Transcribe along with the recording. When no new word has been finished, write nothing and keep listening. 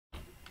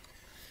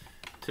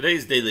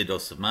Today's Daily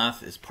Dose of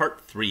Math is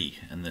part 3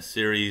 in this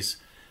series,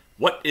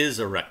 What is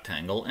a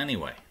rectangle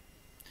anyway?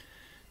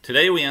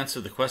 Today we answer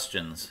the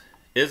questions,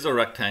 is a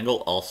rectangle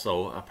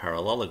also a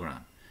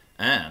parallelogram?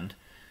 And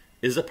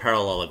is a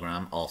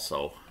parallelogram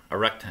also a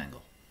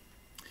rectangle?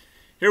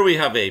 Here we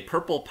have a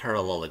purple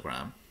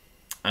parallelogram,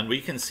 and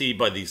we can see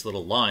by these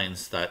little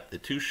lines that the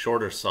two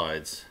shorter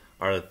sides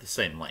are the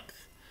same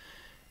length.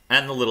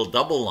 And the little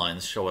double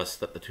lines show us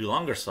that the two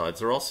longer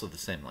sides are also the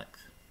same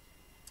length.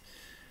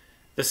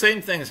 The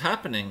same thing is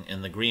happening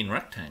in the green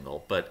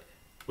rectangle, but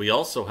we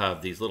also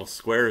have these little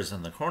squares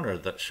in the corner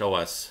that show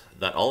us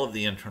that all of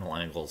the internal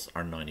angles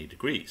are 90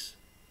 degrees.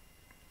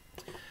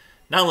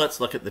 Now let's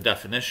look at the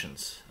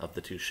definitions of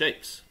the two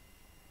shapes.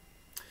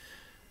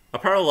 A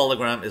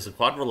parallelogram is a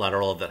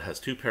quadrilateral that has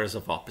two pairs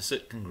of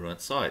opposite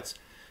congruent sides.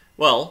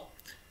 Well,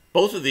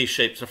 both of these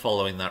shapes are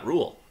following that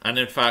rule, and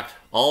in fact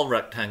all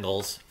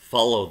rectangles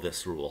follow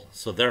this rule,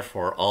 so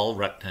therefore all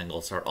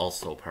rectangles are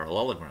also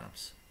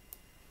parallelograms.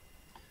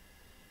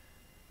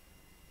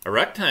 A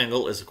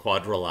rectangle is a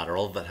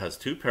quadrilateral that has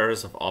two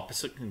pairs of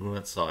opposite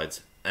congruent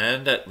sides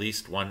and at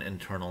least one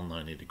internal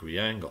 90-degree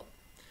angle.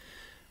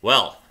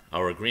 Well,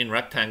 our green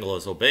rectangle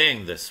is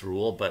obeying this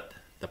rule, but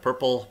the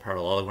purple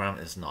parallelogram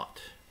is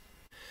not.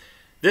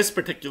 This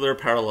particular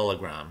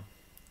parallelogram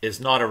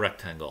is not a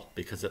rectangle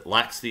because it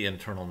lacks the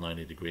internal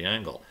 90-degree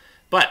angle.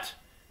 But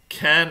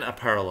can a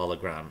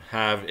parallelogram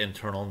have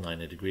internal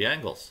 90-degree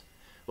angles?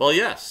 Well,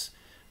 yes.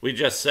 We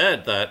just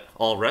said that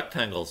all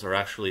rectangles are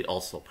actually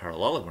also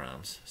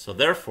parallelograms, so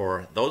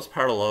therefore those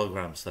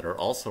parallelograms that are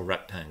also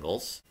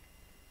rectangles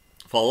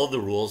follow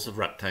the rules of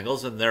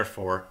rectangles, and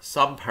therefore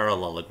some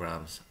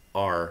parallelograms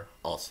are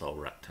also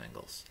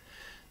rectangles.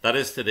 That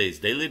is today's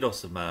Daily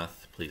Dose of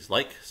Math. Please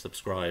like,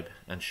 subscribe,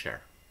 and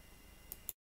share.